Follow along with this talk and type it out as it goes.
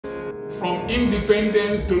from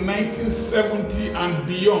independence to 1970 and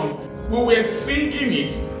beyond. We were singing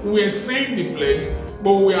it, we were saying the pledge,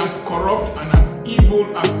 but we were as corrupt and as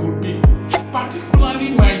evil as could be. Particularly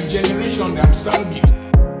my generation that sang it.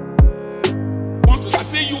 I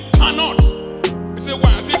say, you cannot. I say,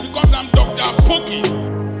 why? I say, because I'm Dr. Apoki.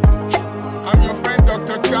 I'm your friend,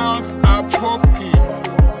 Dr. Charles Apoki.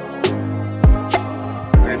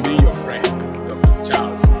 Remain your friend, Dr.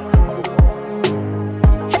 Charles Apoki.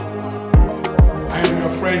 I am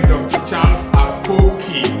your friend, Dr. Charles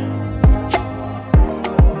Apoki.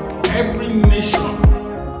 Every nation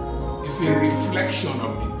is a reflection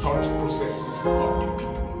of the thought processes of the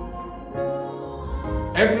people.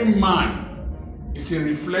 Every man is a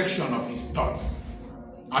reflection of his thoughts.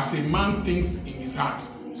 As a man thinks in his heart,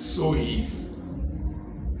 so he is.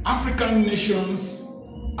 African nations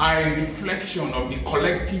are a reflection of the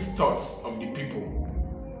collective thoughts of the people.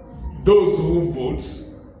 Those who vote,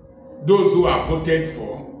 those who are voted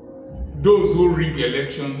for, those who rig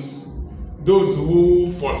elections, those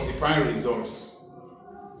who falsify results.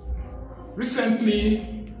 Recently,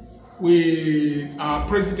 our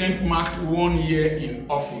president marked 1 year in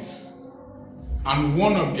office. And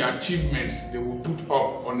one of the achievements they will put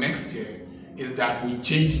up for next year is that we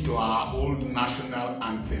change to our old national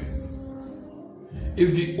anthem.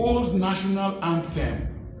 Is the old national anthem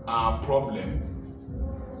our problem?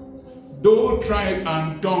 Though tribe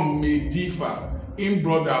and tongue may differ, in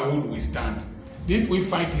brotherhood we stand. Didn't we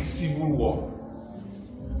fight a civil war?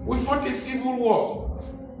 We fought a civil war.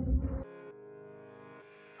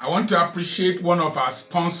 I want to appreciate one of our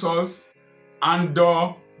sponsors,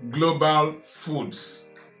 Anthem Global Foods.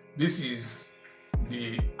 This is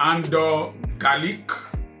the Anthem garlic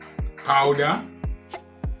powder.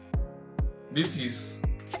 This is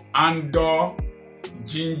Anthem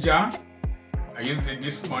ginger. I used it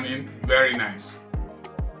this morning, very nice.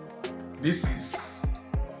 This is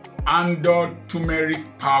Anthem turmeric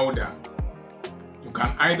powder. You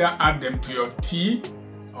can either add them to your tea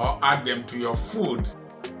or add them to your food.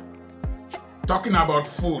 Talking about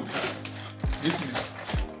food, this is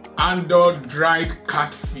Anthem dried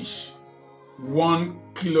catfish, 1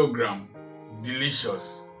 kilogram,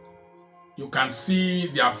 delicious. You can see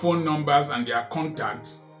their phone numbers and their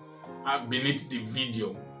contacts beneath the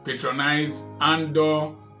video. Patronize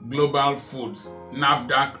Anthem Global Foods,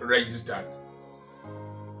 NAFDAC registered.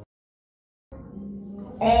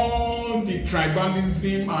 All the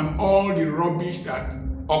tribalism and all the rubbish that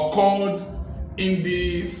occurred in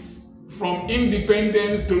this from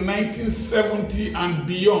independence to 1970 and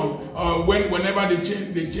beyond, whenever they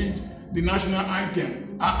changed the national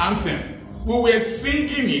anthem. We were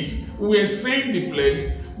singing it, we were saying the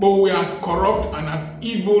pledge, but we were as corrupt and as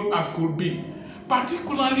evil as could be.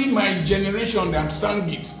 Particularly my generation that sang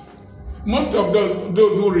it. Most of those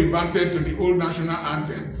who reverted to the old national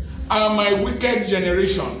anthem are my wicked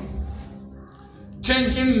generation.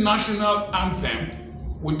 Changing national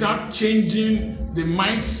anthem without changing the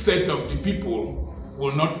mindset of the people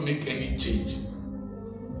will not make any change.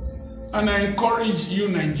 And I encourage you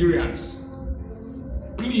Nigerians,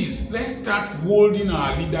 please, let's start holding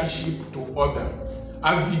our leadership to order.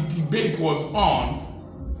 As the debate was on,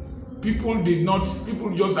 people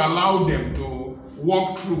just allowed them to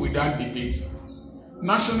walk through with that debate.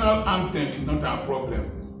 National anthem is not our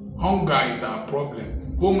problem. Hunger is our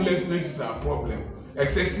problem. Homelessness is our problem.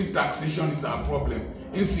 Excessive taxation is our problem.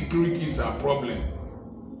 Insecurity is our problem.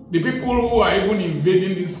 The people who are even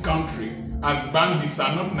invading this country as bandits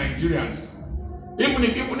are not Nigerians. Even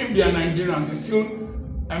if they are Nigerians, it still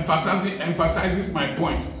emphasizes my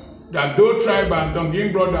point that though tribe and tongue,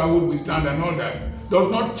 in brotherhood we stand and all that, does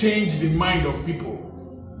not change the mind of people.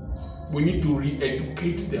 We need to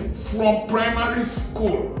re-educate them from primary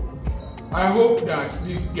school. I hope that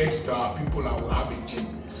this gets to our people and will have a change.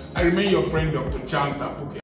 I remain your friend, Dr. Charles Apoki.